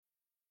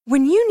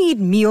When you need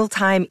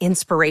mealtime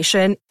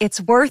inspiration,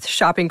 it's worth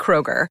shopping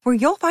Kroger, where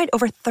you'll find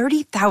over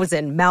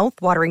 30,000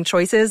 mouth-watering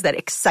choices that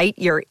excite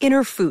your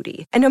inner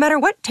foodie. And no matter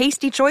what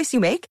tasty choice you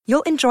make,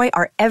 you'll enjoy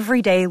our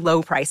everyday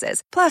low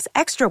prices, plus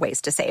extra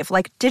ways to save,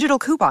 like digital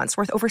coupons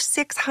worth over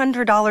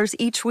 $600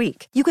 each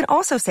week. You can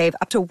also save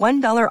up to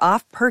 $1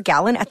 off per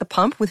gallon at the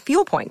pump with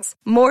fuel points.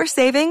 More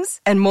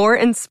savings and more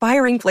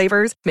inspiring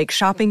flavors make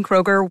shopping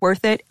Kroger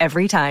worth it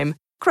every time.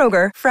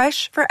 Kroger,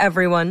 fresh for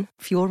everyone.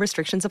 Fuel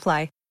restrictions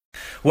apply.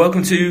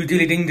 Welcome to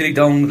Dilly Ding Dilly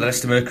Dong, the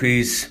Leicester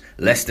Mercury's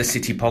Leicester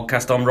City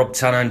podcast. I'm Rob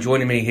Tanner, and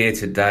joining me here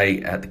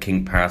today at the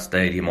King Power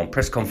Stadium on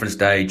press conference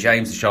day,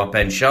 James the Sharp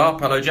End Sharp.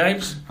 Hello,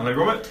 James. Hello,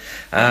 Robert.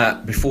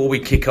 Before we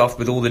kick off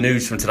with all the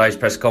news from today's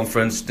press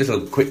conference,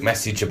 little quick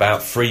message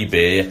about free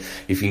beer.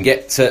 If you can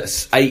get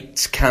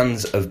 8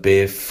 cans of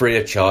beer free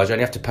of charge, you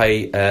only have to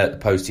pay the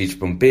postage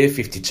from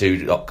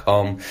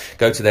beer52.com.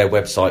 Go to their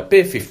website,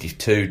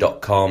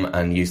 beer52.com,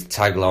 and use the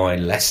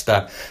tagline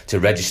Leicester to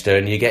register,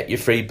 and you get your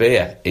free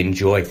beer.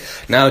 Enjoy.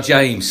 Now,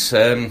 James,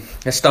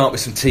 let's start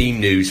with some team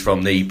news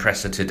from the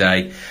presser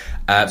today.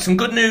 Some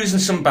good news and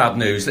some bad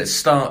news.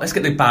 Let's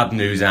get the bad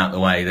news out of the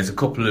way. There's a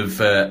couple of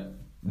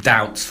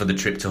doubts for the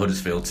trip to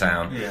Huddersfield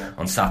Town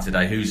on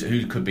Saturday.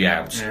 Who could be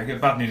out? Yeah,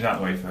 get bad news out of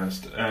the way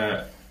first.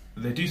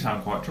 They do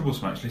sound quite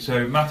troublesome, actually.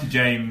 So Matty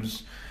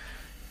James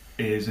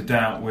is a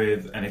doubt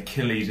with an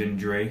Achilles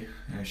injury.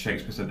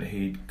 Shakespeare said that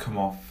he'd come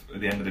off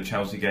at the end of the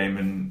Chelsea game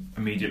and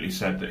immediately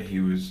said that he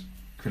was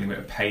feeling a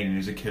bit of pain in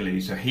his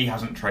Achilles, so he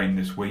hasn't trained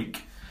this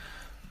week,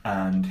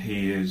 and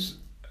he is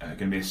going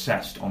to be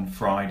assessed on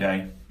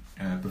Friday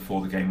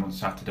before the game on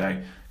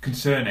Saturday.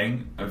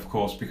 Concerning, of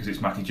course, because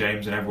it's Matty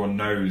James and everyone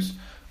knows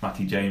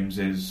Matty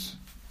James's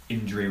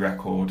injury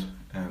record,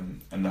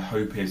 and the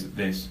hope is that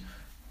this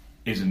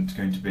isn't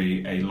going to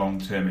be a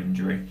long-term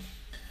injury.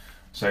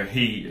 So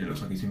it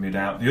looks like he's going to be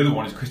out. The other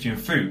one is Christian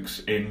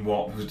Fuchs, in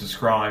what was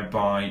described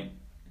by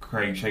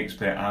Craig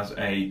Shakespeare as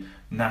a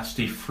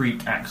nasty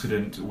freak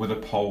accident with a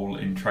pole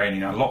in training.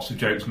 Now, lots of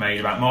jokes made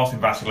about Martin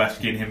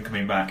Vasilevsky and him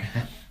coming back.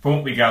 From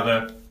what we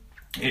gather,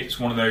 it's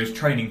one of those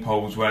training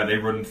poles where they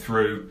run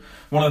through.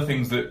 One of the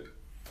things that,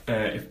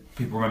 if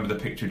people remember the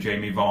picture of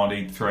Jamie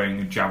Vardy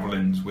throwing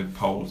javelins with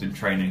poles in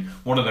training,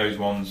 one of those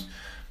ones,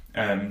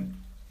 and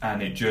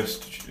it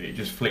just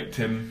flicked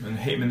him and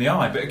hit him in the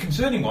eye. But a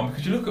concerning one,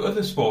 because you look at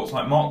other sports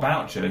like Mark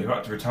Boucher, who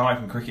had to retire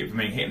from cricket for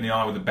being hit in the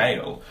eye with a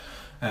bail.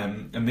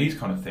 And these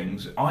kind of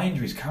things, eye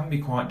injuries can be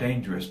quite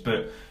dangerous,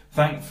 but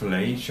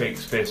thankfully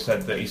Shakespeare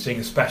said that he's seeing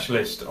a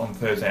specialist on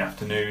Thursday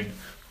afternoon,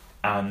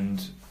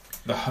 and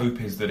the hope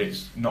is that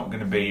it's not going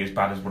to be as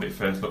bad as what it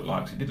first looked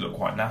like, 'cause it did look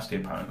quite nasty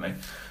apparently.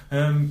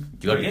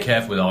 You've got to be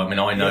careful with that. I mean,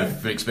 I know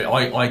for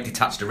experience, I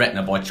detached a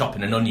retina by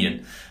chopping an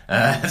onion.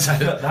 So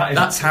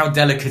that's how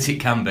delicate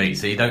it can be,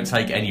 so you don't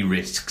take any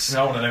risks.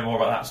 I want to know more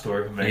about that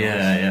story from me.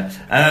 Yeah.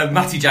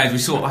 Matty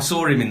James, I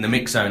saw him in the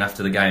mix zone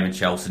after the game at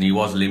Chelsea, and he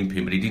was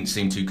limping, but he didn't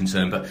seem too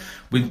concerned. But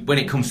when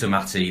it comes to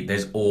Matty,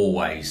 there's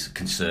always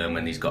concern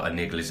when he's got a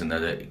niggle, isn't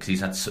there? Because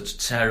he's had such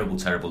terrible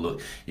luck.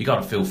 You got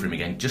to feel for him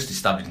again. Just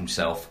established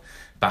himself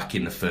back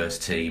in the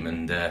first team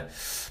and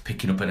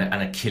picking up an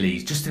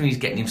Achilles, just when he's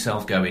getting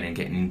himself going and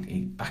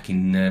getting back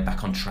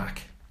on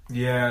track.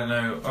 Yeah,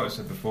 no, like I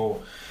said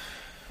before,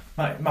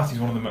 Matty's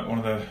one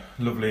of the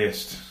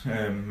loveliest,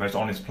 most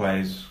honest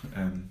players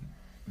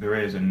there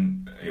is,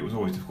 and it was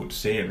always difficult to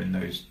see him in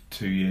those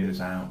 2 years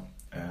out.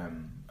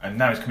 And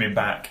now he's coming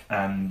back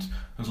and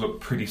has looked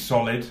pretty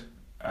solid,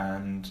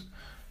 and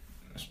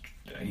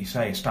you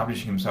say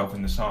establishing himself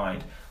in the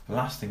side. The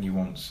last thing he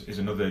wants is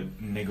another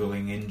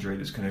niggling injury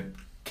that's going to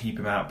keep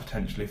him out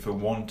potentially for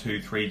 1, 2,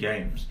 3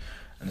 games,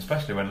 and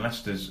especially when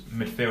Leicester's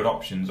midfield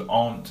options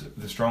aren't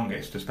the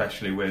strongest,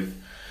 especially with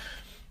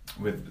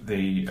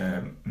the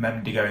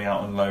Mendy going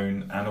out on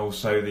loan and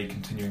also the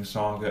continuing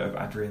saga of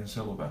Adrian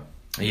Silva.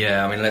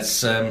 Yeah, I mean,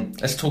 let's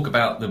talk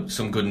about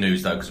some good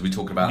news though, because we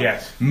talk about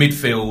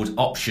midfield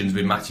options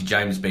with Matty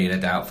James being a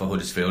doubt for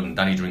Huddersfield and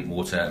Danny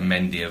Drinkwater and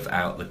Mendy have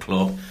out the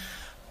club.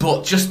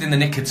 But just in the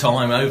nick of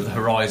time, over the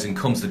horizon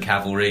comes the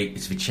cavalry.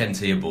 It's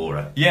Vicente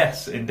Iborra.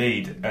 Yes,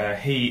 indeed.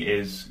 He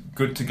is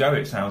good to go,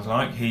 it sounds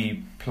like.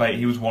 He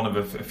was one of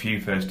a few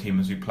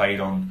first-teamers who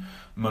played on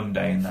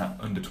Monday in that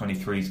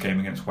under-23s game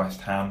against West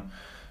Ham.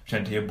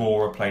 Vicente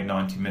Iborra played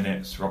 90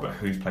 minutes, Robert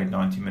Huth played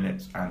 90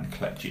 minutes, and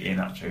Kelechi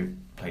Iheanacho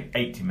played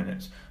 80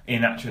 minutes.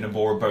 Iheanacho and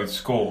Iborra both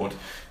scored.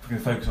 If we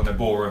can focus on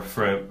Iborra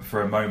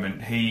for a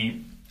moment,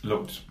 he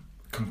looked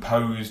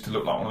composed, to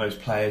look like one of those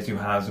players who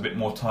has a bit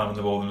more time on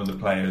the ball than other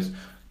players.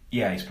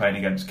 Yeah, he's playing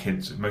against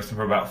kids. Most of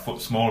them are about a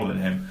foot smaller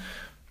than him.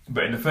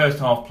 But in the first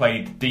half,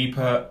 played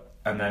deeper,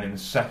 and then in the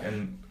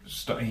second,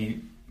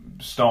 he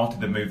started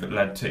the move that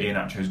led to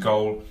Iheanacho's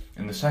goal.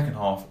 In the second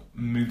half,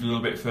 moved a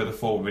little bit further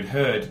forward. We'd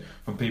heard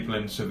from people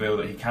in Seville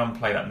that he can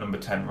play that number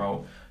 10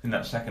 role. In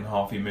that second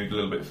half, he moved a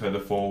little bit further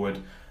forward,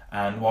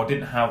 and while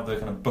didn't have the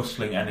kind of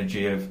bustling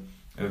energy of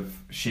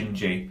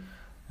Shinji,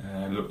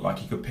 looked like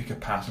he could pick a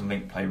pass and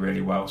link play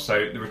really well.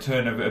 So the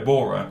return of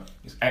Iborra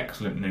is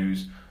excellent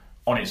news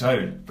on its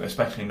own, but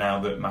especially now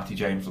that Matty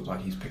James looks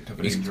like he's picked up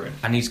an injury.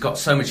 And he's got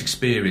so much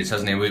experience,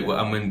 hasn't he? We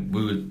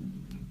were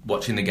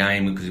watching the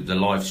game because it was a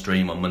live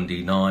stream on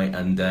Monday night,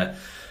 and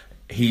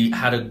he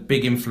had a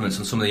big influence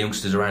on some of the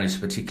youngsters around him,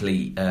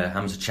 particularly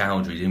Hamza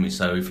Chowdhury, didn't we?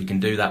 So if he can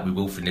do that with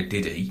Wilfred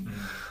Ndidi,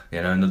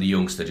 another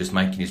youngster just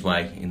making his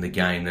way in the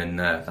game, then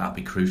that'd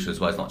be crucial as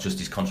well. It's not just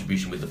his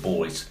contribution with the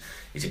ball, it's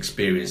his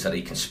experience that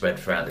he can spread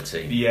throughout the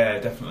team. Yeah,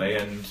 definitely.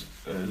 And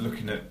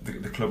looking at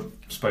the club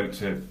spoke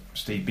to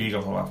Steve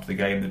Beaglehall after the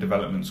game, the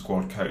development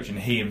squad coach, and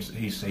he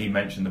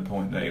mentioned the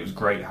point that it was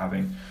great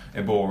having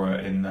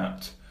Iborra in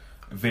that.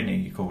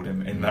 Vinny, he called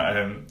him, in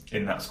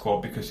that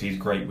squad, because he's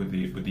great with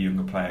the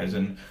younger players.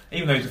 And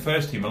even though he's the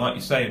first teamer, like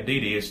you say,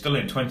 Ndidi is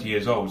still 20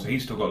 years old, so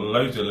he's still got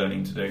loads of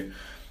learning to do.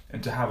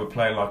 And to have a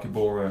player like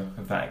Iborra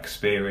of that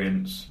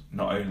experience,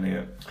 not only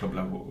at club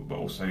level but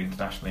also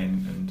internationally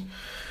and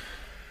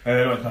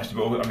not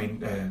internationally,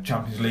 but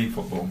Champions League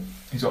football,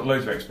 he's got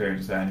loads of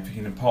experience there. And if you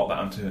can impart that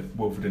onto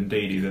Wilfred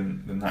Ndidi,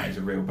 then that is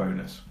a real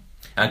bonus.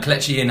 And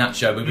Kelechi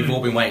Iheanacho, we've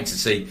all been waiting to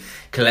see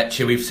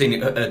Kelechi. We've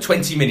seen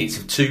 20 minutes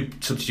of 2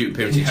 substitute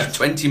appearances. Yeah.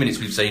 20 minutes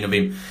we've seen of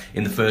him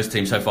in the first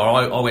team so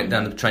far. I went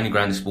down the training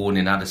ground this morning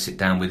and had a sit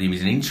down with him.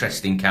 He's an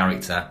interesting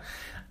character.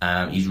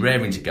 He's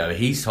raring to go.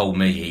 He's told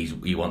me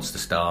he wants to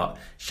start.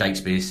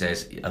 Shakespeare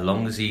says as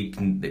long as he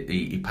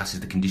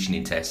passes the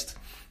conditioning test,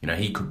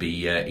 he could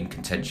be in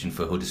contention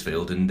for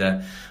Huddersfield.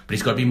 But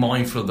he's got to be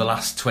mindful of the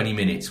last 20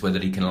 minutes, whether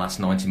he can last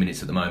 90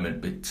 minutes at the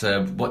moment.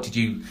 But what did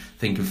you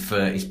think of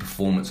his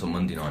performance on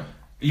Monday night?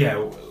 Yeah,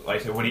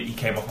 like I said, when he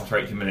came off after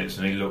 80 minutes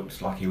and he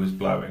looked like he was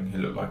blowing, he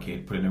looked like he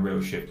had put in a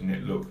real shift, and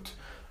it looked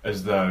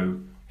as though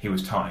he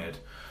was tired.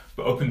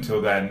 But up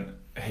until then,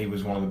 he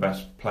was one of the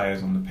best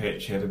players on the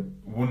pitch. He had a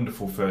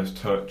wonderful first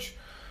touch,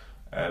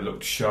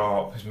 looked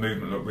sharp, his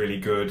movement looked really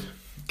good,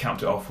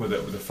 capped it off with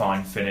a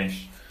fine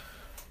finish.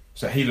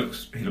 So he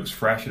looks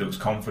fresh, he looks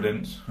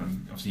confident.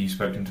 And obviously you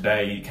spoke to him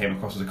today, he came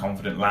across as a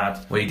confident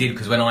lad. Well, he did,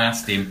 because when I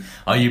asked him,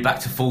 are you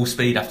back to full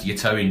speed after your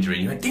toe injury?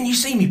 He went, didn't you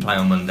see me play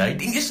on Monday?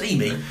 Didn't you see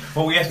me?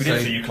 Well, yes, we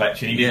did see you,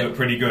 Kelechi, and you look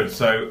pretty good.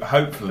 So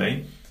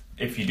hopefully,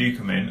 if you do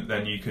come in,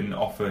 then you can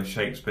offer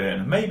Shakespeare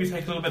and maybe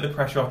take a little bit of the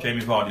pressure off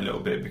Jamie Vardy a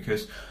little bit,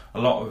 because a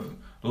lot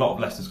of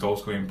Leicester's goal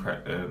scoring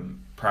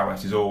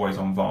prowess is always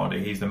on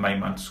Vardy. He's the main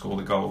man to score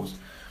the goals.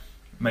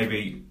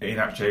 Maybe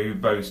Iheanacho, who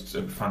boasts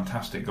a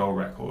fantastic goal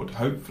record,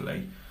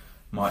 hopefully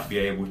might be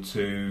able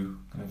to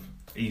kind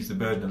of ease the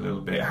burden a little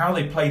bit. How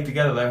they played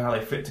together, though, how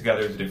they fit together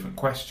is a different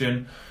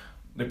question.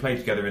 They played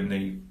together in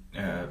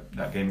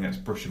that game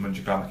against Borussia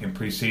Mönchengladbach in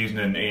pre-season,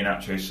 and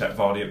Iheanacho set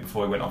Vardy up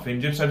before he went off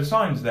injured. So the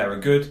signs there are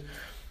good.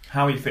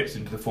 How he fits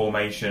into the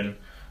formation,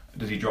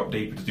 does he drop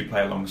deeper, does he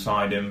play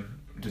alongside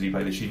him, does he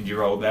play the Shinji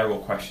role? They're all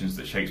questions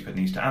that Shakespeare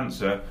needs to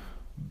answer.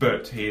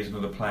 But he is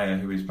another player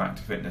who is back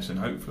to fitness, and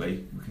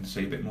hopefully we can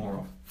see a bit more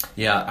of.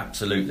 Yeah,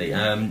 absolutely.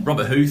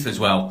 Robert Huth as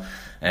well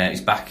is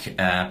back,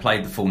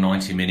 played the full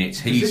 90 minutes.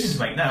 Decisions to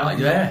make now.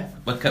 Yeah.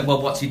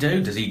 Well, what's he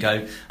do? Does he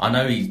go... I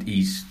know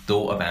he's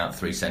thought about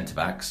 3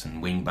 centre-backs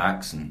and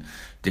wing-backs and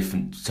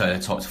different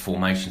types of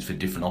formations for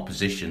different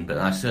opposition, but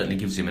that certainly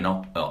gives him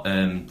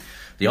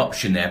the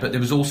option there. But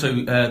there was also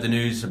the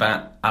news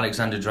about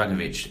Alexander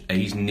Dragovic.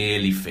 He's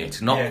nearly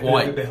fit, not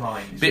quite a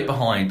bit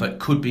behind, but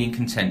could be in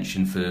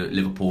contention for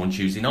Liverpool on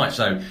Tuesday night.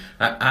 So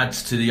that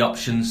adds to the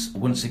options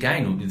once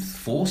again, with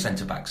 4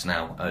 centre backs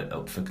now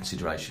up for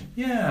consideration.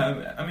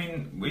 Yeah, I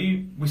mean,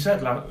 we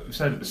said at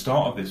the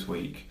start of this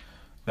week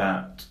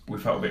that we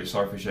felt a bit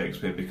sorry for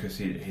Shakespeare because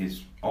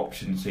his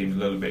options seemed a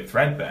little bit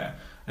threadbare.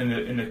 And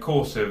in the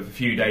course of a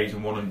few days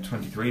and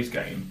 123's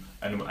game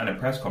and a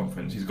press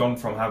conference, he's gone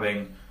from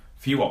having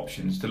few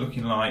options to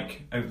looking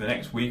like, over the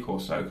next week or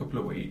so, a couple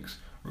of weeks,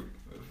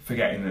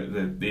 forgetting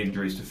the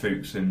injuries to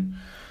Fuchs and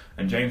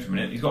James for a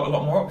minute, he's got a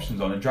lot more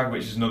options on. And Dragovic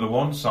is another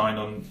one, signed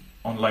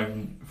on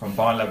loan from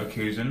Bayer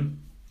Leverkusen,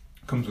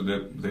 comes with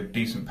a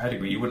decent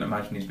pedigree. You wouldn't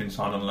imagine he's been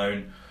signed on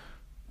loan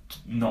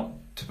not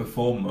to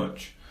perform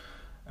much.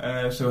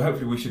 So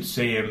hopefully we should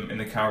see him in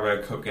the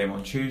Carabao Cup game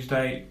on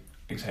Tuesday.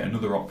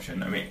 Another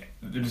option. I mean,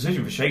 the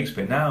decision for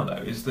Shakespeare now,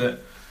 though, is that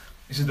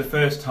this is the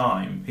first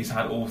time he's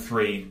had all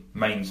 3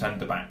 main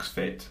centre-backs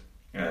fit.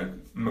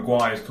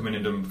 Maguire's come in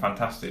and done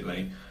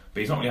fantastically, but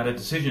he's not really had a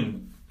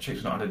decision.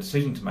 Shakespeare's not had a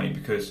decision to make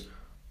because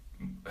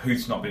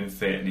Huth's not been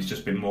fit and it's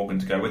just been Morgan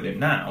to go with him.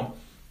 Now,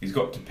 he's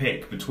got to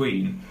pick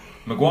between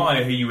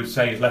Maguire, who you would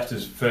say is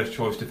Leicester's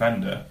first-choice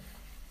defender,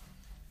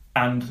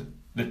 and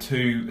the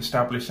 2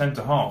 established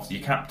centre-halves,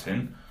 your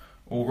captain,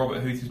 or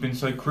Robert Huth, who's been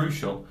so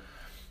crucial.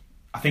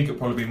 I think it'll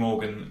probably be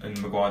Morgan and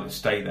Maguire that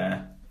stay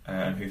there,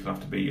 and Huth will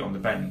have to be on the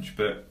bench.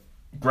 But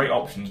great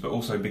options, but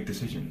also big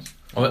decisions.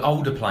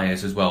 Older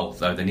players as well,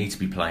 though, they need to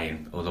be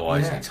playing.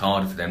 Otherwise, it's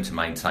harder for them to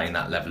maintain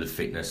that level of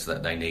fitness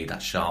that they need,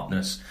 that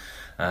sharpness.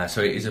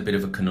 So it is a bit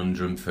of a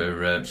conundrum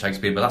for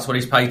Shakespeare, but that's what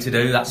he's paid to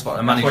do. That's what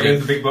a manager.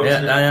 That's the big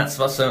bucks,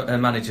 that's what a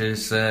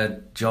manager's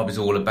job is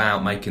all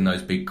about, making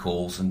those big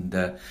calls. And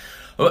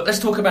let's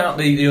talk about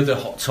the other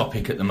hot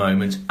topic at the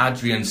moment,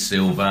 Adrien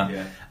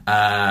Silva.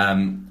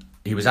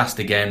 he was asked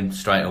again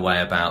straight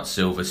away about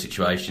Silva's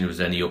situation. Was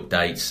there any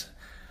updates?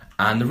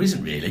 And there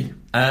isn't really,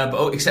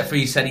 except for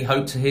he said he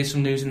hoped to hear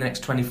some news in the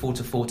next 24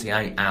 to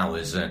 48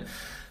 hours.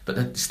 But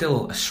it's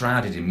still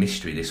shrouded in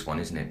mystery, this one,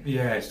 isn't it?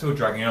 Yeah, it's still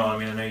dragging on. I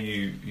mean, I know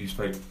you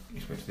spoke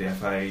to the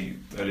FA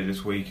earlier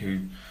this week, who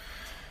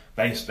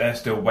they're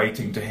still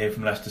waiting to hear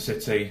from Leicester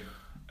City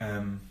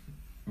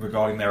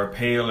regarding their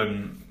appeal,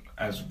 and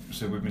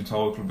so we've been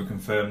told, we've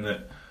confirmed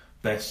that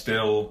they're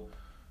still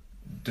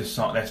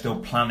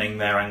planning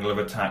their angle of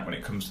attack when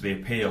it comes to the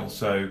appeal.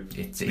 So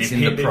it's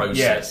in the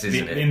process,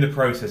 isn't it? In the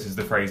process is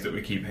the phrase that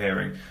we keep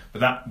hearing.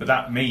 But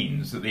that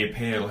means that the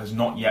appeal has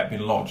not yet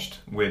been lodged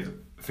with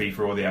FIFA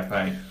or the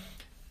FA.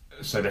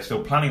 So they're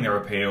still planning their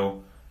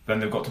appeal. Then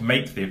they've got to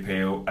make the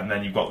appeal, and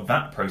then you've got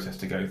that process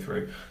to go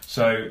through.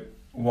 So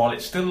while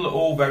it's still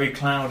all very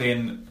cloudy,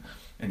 and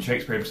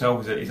Shakespeare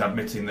himself is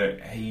admitting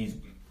that he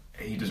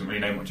doesn't really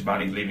know much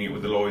about it, he's leaving it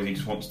with the lawyers. He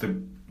just wants the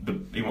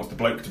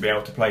bloke to be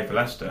able to play for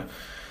Leicester.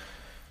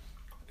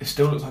 It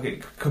still looks like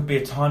it could be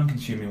a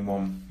time-consuming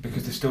one,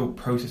 because there's still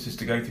processes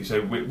to go through.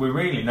 So we're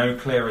really no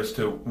clear as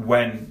to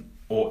when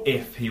or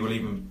if he will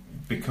even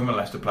become a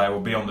Leicester player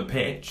or be on the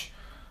pitch.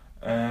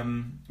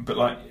 But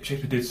like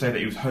Shakespeare did say that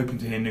he was hoping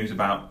to hear news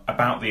about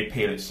the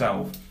appeal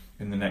itself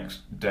in the next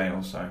day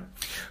or so.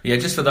 Yeah,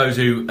 just for those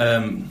who,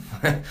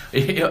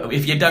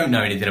 if you don't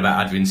know anything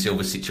about Adrien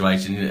Silva's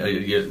situation,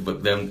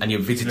 and you're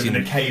visiting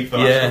in a cave for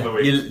the last couple of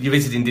weeks. You're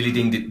visiting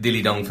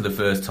Dilly Dong for the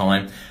first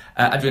time.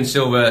 Adrien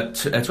Silva,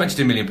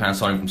 £22 million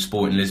signing from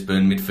Sporting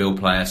Lisbon, midfield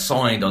player,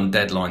 signed on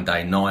deadline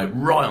day night,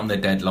 right on their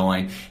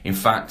deadline. In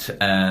fact,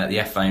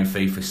 the FA and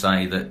FIFA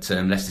say that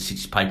Leicester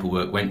City's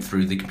paperwork went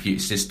through the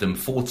computer system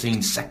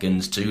 14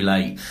 seconds too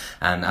late,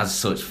 and as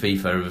such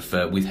FIFA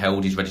have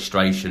withheld his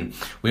registration.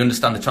 We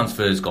understand the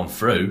transfer has gone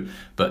through,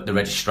 but the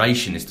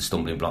registration is the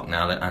stumbling block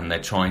now, and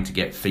they're trying to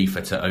get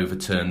FIFA to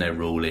overturn their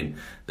ruling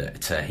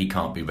that he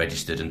can't be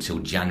registered until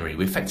January.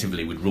 We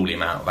effectively would rule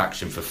him out of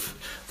action for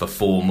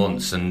 4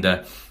 months, and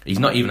he's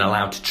not even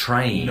allowed to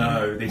train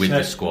with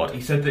the squad.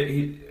 He said that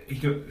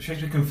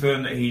Shakespeare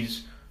confirmed that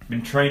he's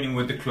been training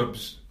with the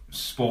club's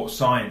sports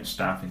science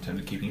staff in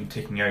terms of keeping him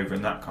ticking over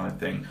and that kind of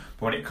thing.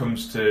 But when it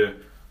comes to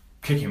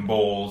kicking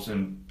balls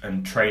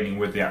and training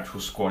with the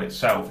actual squad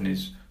itself and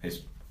his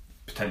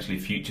potentially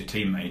future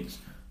teammates,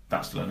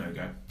 that's still a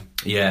no-go.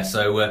 Yeah,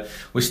 so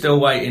we're still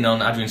waiting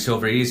on Adrien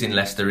Silva. He is in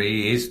Leicester,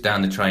 he is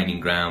down the training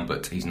ground,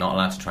 but he's not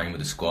allowed to train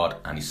with the squad,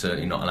 and he's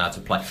certainly not allowed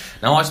to play.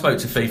 Now, I spoke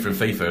to FIFA, and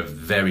FIFA are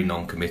very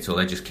non-committal.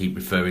 They just keep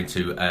referring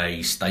to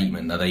a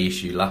statement that they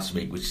issued last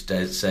week, which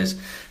says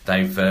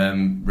they've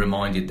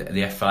reminded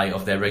the FA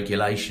of their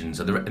regulations.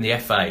 And the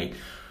FA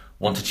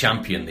want to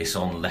champion this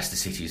on Leicester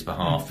City's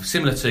behalf,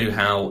 similar to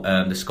how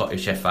the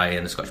Scottish FA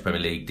and the Scottish Premier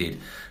League did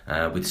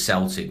with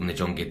Celtic when the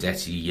John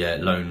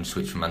Guidetti loan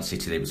switch from Man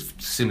City. There was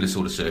similar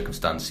sort of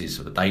circumstances,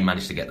 but they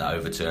managed to get that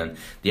overturned.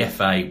 The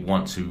FA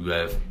want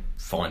to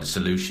find a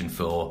solution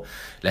for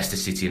Leicester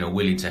City and are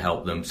willing to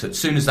help them. So as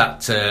soon as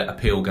that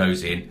appeal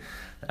goes in,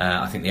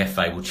 I think the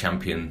FA will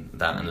champion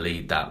that and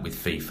lead that with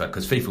FIFA,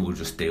 because FIFA will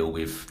just deal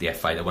with the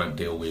FA. They won't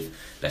deal with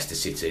Leicester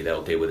City.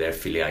 They'll deal with their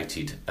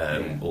affiliated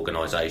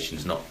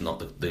organisations, not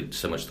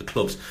so much the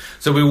clubs.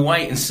 So we'll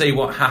wait and see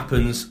what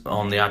happens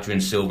on the Adrien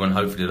Silva, and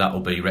hopefully that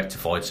will be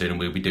rectified soon, and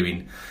we'll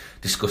be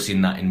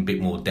discussing that in a bit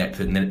more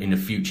depth in a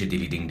future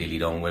Dilly Ding Dilly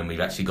Dong when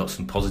we've actually got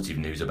some positive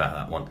news about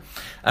that one.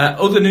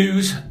 Other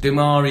news,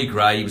 Demarai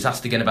Gray. He was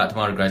asked again about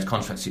Demarai Gray's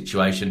contract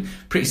situation.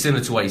 Pretty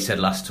similar to what he said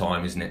last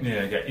time, isn't it?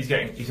 Yeah, he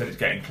said it's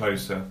getting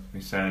closer.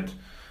 He said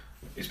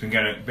it's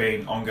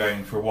been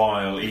ongoing for a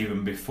while,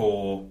 even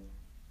before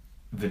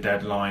the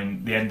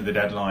deadline, the end of the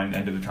deadline,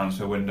 end of the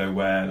transfer window,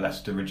 where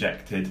Leicester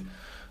rejected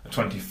a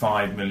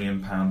 £25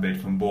 million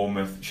bid from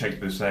Bournemouth.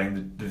 Shakespeare's saying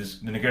that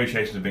the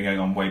negotiations have been going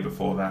on way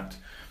before that,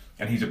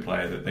 and he's a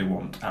player that they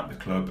want at the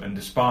club. And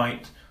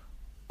despite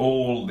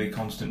all the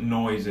constant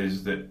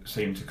noises that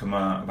seem to come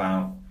out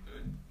about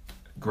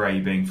Gray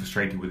being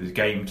frustrated with his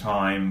game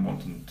time,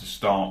 wanting to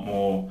start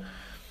more,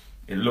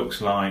 it looks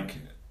like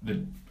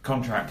the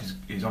contract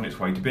is on its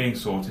way to being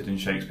sorted, and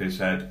Shakespeare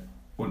said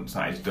once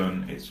that is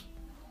done, it's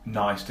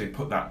nice to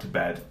put that to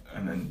bed,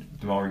 and then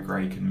Demarai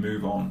Gray can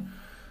move on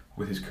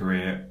with his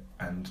career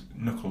and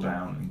knuckle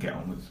down and get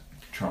on with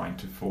trying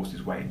to force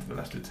his way into the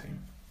Leicester team.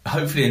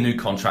 Hopefully a new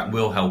contract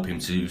will help him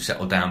to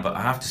settle down, but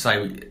I have to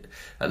say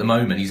at the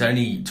moment he's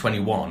only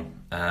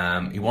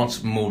 21. He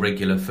wants more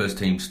regular first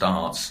team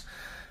starts,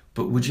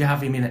 but would you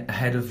have him in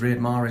ahead of Riyad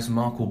Mahrez and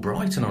Mark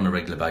Albrighton on a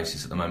regular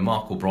basis at the moment?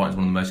 Mark Albrighton's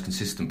one of the most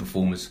consistent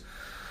performers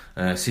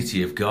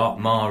City have got.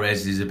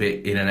 Mahrez is a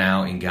bit in and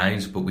out in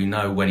games, but we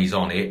know when he's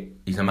on it,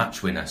 he's a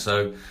match winner.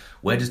 So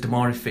where does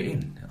Demarai fit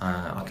in?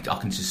 I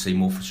can just see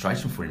more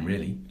frustration for him,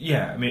 really.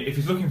 Yeah, I mean, if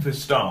he's looking for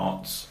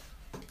starts,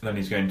 then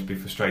he's going to be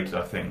frustrated,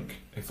 I think.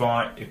 If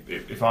I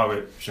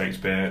were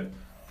Shakespeare,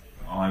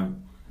 I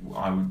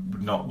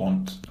would not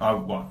want. I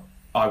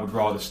would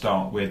rather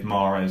start with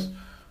Mahrez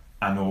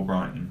and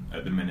Albrighton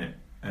at the minute.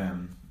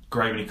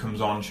 Gray, when he comes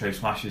on, shows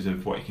flashes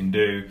of what he can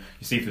do.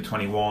 You see for the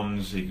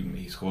 21s,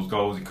 he scores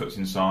goals, he cuts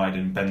inside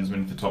and bends them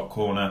into the top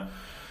corner.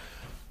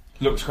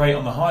 Looks great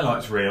on the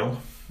highlights reel,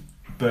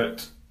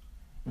 but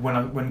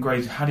when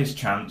Gray's had his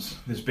chance,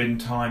 there's been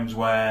times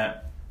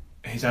where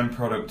his end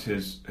product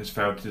has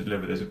failed to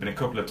deliver. There's been a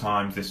couple of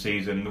times this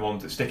season, the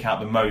ones that stick out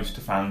the most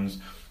to fans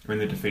are in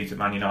the defeat at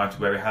Man United,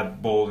 where he had the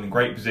ball in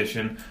great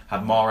position,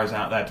 had Mahrez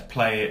out there to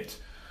play it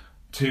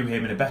to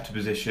him in a better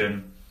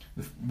position.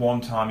 The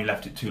one time he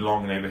left it too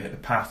long and overhit the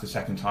pass, the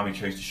second time he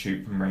chose to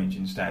shoot from range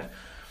instead.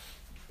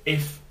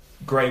 If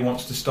Gray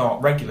wants to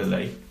start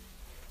regularly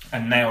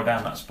and nail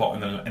down that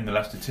spot in the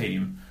Leicester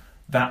team,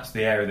 that's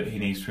the area that he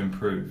needs to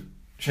improve.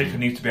 Shakespeare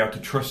needs to be able to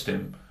trust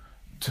him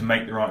to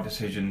make the right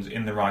decisions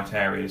in the right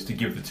areas to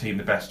give the team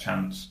the best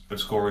chance of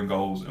scoring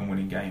goals and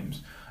winning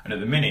games. And at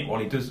the minute,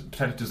 while he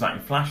potentially does that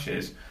in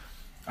flashes,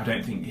 I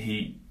don't think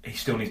he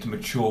still needs to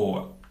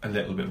mature a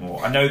little bit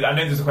more. I know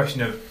there's a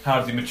question of how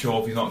does he mature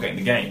if he's not getting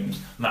the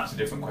games, and that's a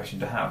different question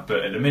to have.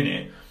 But at the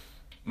minute,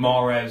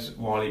 Mahrez,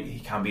 while he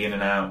can be in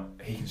and out,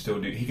 he can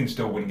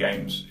still win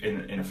games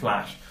in a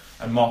flash.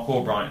 And Mark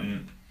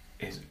Albrighton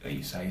is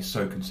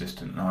so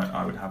consistent, and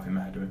I would have him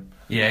ahead of him.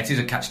 Yeah, it is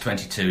a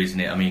catch-22, isn't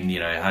it? I mean,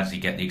 how does he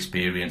get the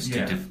experience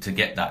to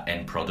get that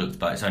end product?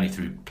 But it's only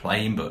through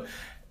playing. But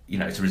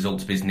it's a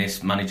results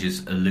business.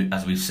 Managers,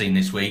 as we've seen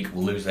this week,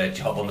 will lose their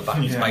job on the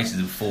basis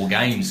of 4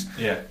 games.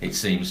 Yeah, it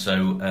seems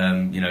so.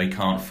 He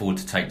can't afford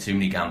to take too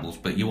many gambles.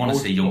 But you want to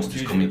see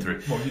youngsters coming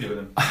through. What do you do with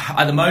him?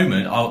 At the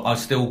moment, I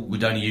still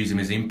would only use him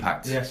as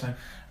impact. Yeah, same.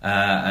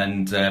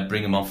 And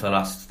bring him on for the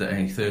last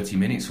 30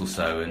 minutes or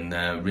so and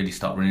really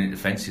start running at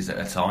defences that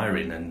are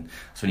tiring, and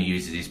that's when he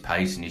uses his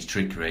pace and his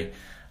trickery.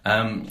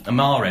 And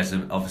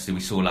Mahrez, obviously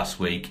we saw last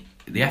week,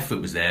 the effort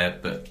was there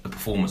but the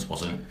performance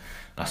wasn't.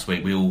 Last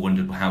week we all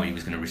wondered how he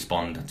was going to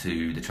respond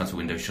to the transfer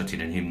window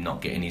shutting and him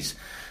not getting his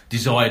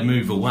desired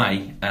move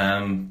away,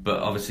 but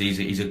obviously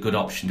he's a good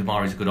option.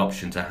 Damari is a good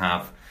option to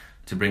have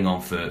to bring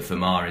on for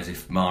Mahrez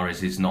if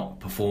Mahrez is not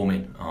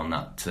performing on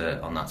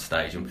that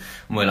stage, and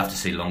we'll have to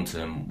see long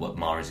term what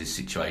Mahrez's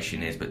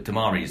situation is. But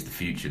Damari is the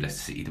future of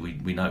Leicester City.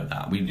 We know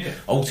that.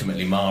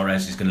 Ultimately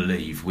Mahrez is going to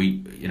leave.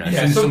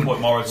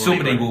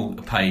 Somebody will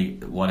pay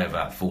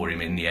whatever for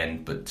him in the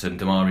end. But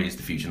Damari is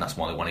the future, and that's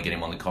why they want to get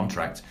him on the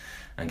contract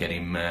and get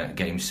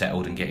him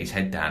settled and get his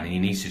head down. And he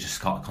needs to just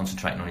start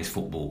concentrating on his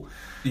football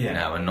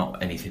now and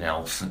not anything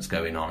else that's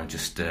going on, and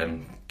just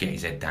get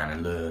his head down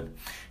and learn.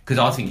 Because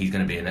I think he's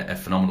going to be a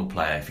phenomenal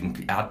player. If he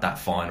can add that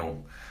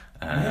final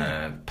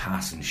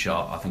pass and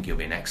shot, I think he'll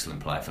be an excellent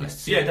player for Leicester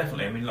City. Yeah,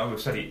 definitely. I mean, like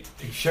I've said,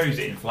 he shows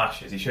it in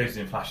flashes. He shows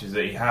it in flashes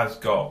that he has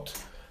got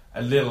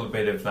a little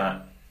bit of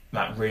that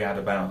Riyad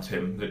about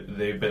him,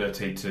 the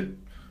ability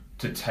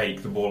to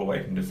take the ball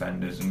away from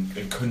defenders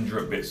and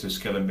conjure up bits of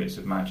skill and bits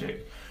of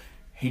magic.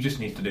 He just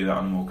needs to do that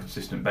on a more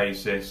consistent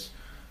basis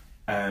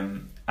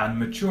and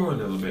mature a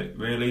little bit,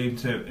 really, in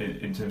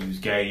terms of his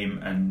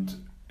game and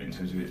in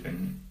terms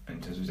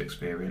of his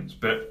experience.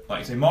 But like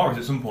you say, Mahrez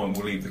at some point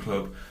will leave the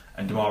club,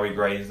 and Damari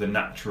Gray is the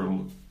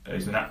natural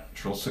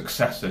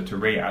successor to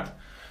Riyad.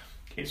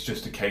 It's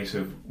just a case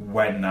of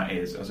when that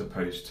is, as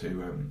opposed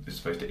to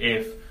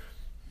if.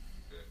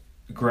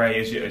 Gray,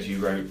 as you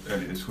wrote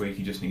earlier this week,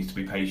 he just needs to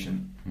be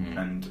patient,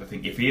 and I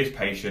think if he is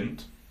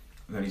patient,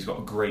 then he's got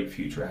a great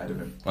future ahead of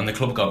him. And the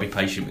club got to be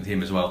patient with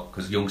him as well,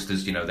 because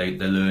youngsters, they're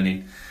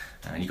learning.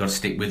 And you've got to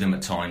stick with them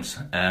at times.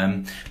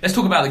 Let's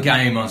talk about the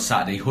game on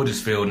Saturday,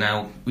 Huddersfield.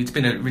 Now, it's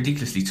been a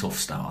ridiculously tough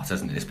start,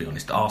 hasn't it? Let's be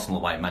honest.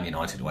 Arsenal away, Man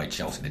United away,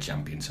 Chelsea the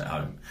champions at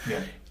home.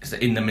 Yeah. So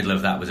in the middle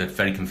of that was a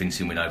very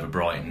convincing win over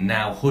Brighton.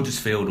 Now,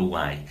 Huddersfield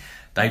away.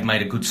 They've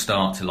made a good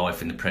start to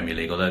life in the Premier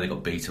League, although they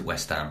got beat at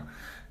West Ham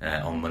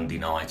on Monday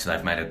night. So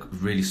they've made a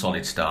really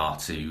solid start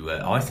to...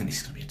 I think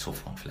this is going to be a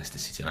tough one for Leicester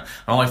City. And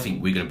I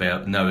think we're going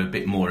to know a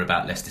bit more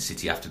about Leicester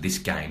City after this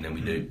game than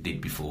we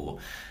did before.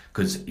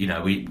 Because,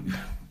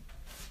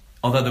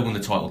 although they won the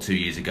title 2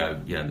 years ago,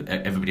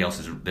 everybody else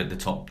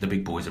the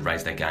big boys have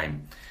raised their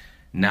game.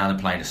 Now they're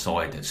playing a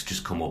side that's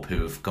just come up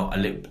who have got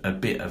a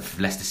bit of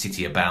Leicester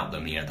City about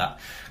them. That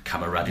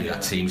camaraderie,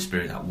 that team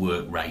spirit, that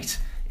work rate.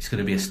 It's going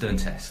to be a stern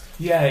test.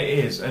 Yeah,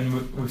 it is,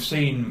 and we've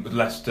seen with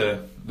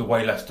Leicester the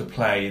way Leicester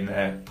play in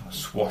their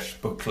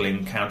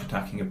swashbuckling,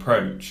 counter-attacking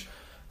approach.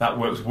 That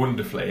works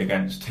wonderfully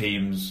against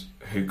teams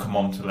who come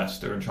on to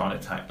Leicester and try and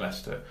attack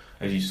Leicester.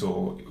 As we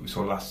saw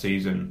last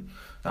season,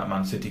 that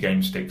Man City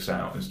game sticks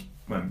out as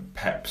when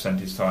Pep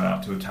sent his side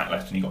out to attack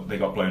Leicester and they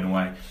got blown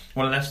away.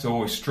 Well, Leicester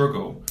always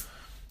struggle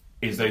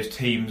is those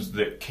teams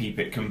that keep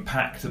it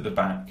compact at the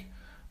back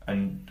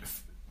and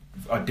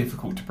are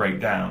difficult to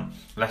break down.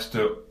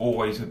 Leicester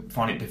always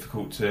find it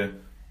difficult to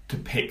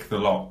pick the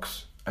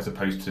locks as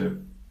opposed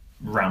to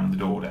ram the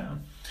door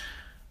down.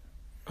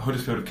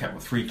 Huddersfield have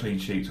kept 3 clean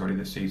sheets already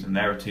this season.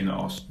 They're a team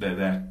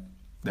that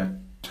they're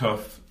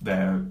tough,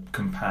 they're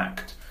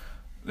compact,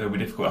 they'll be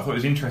difficult. I thought it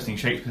was interesting.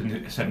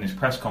 Shakespeare said in his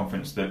press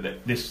conference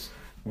that this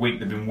week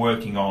they've been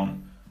working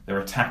on their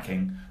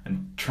attacking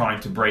and trying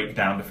to break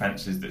down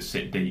defences that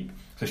sit deep.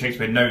 So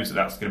Shakespeare knows that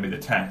that's going to be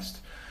the test.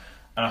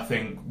 And I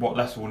think what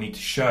Leicester will need to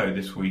show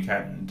this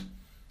weekend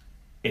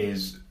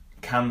is,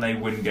 can they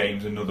win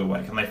games another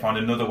way? Can they find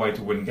another way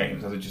to win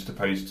games as just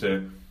opposed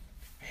to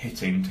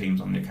hitting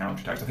teams on the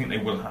counter-attacks? I think they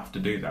will have to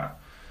do that.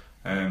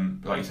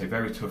 But like you say,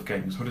 very tough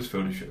games.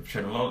 Huddersfield have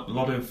shown a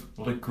lot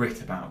of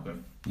grit about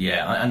them.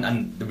 Yeah,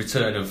 and the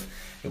return of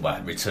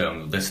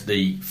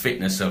the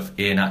fitness of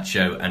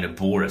Iheanacho and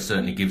Iborra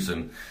certainly gives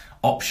them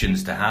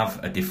options to have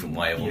a different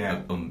way of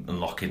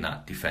unlocking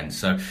that defence.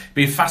 So it'll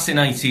be a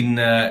fascinating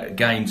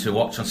game to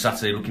watch on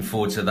Saturday. Looking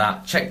forward to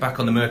that. Check back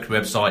on the Mercury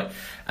website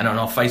and on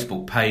our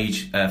Facebook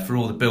page for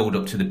all the build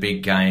up to the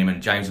big game.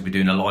 And James will be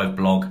doing a live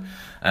blog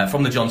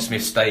from the John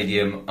Smith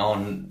Stadium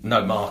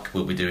Mark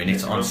will be doing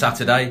it on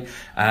Saturday.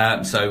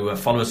 So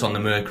follow us on the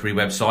Mercury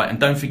website, and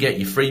don't forget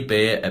your free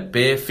beer at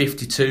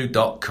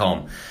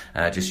beer52.com.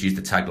 Just use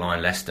the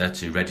tagline Leicester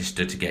to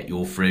register to get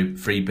your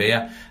free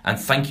beer. And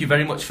thank you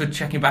very much for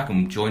checking back,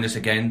 and join us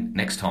again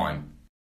next time.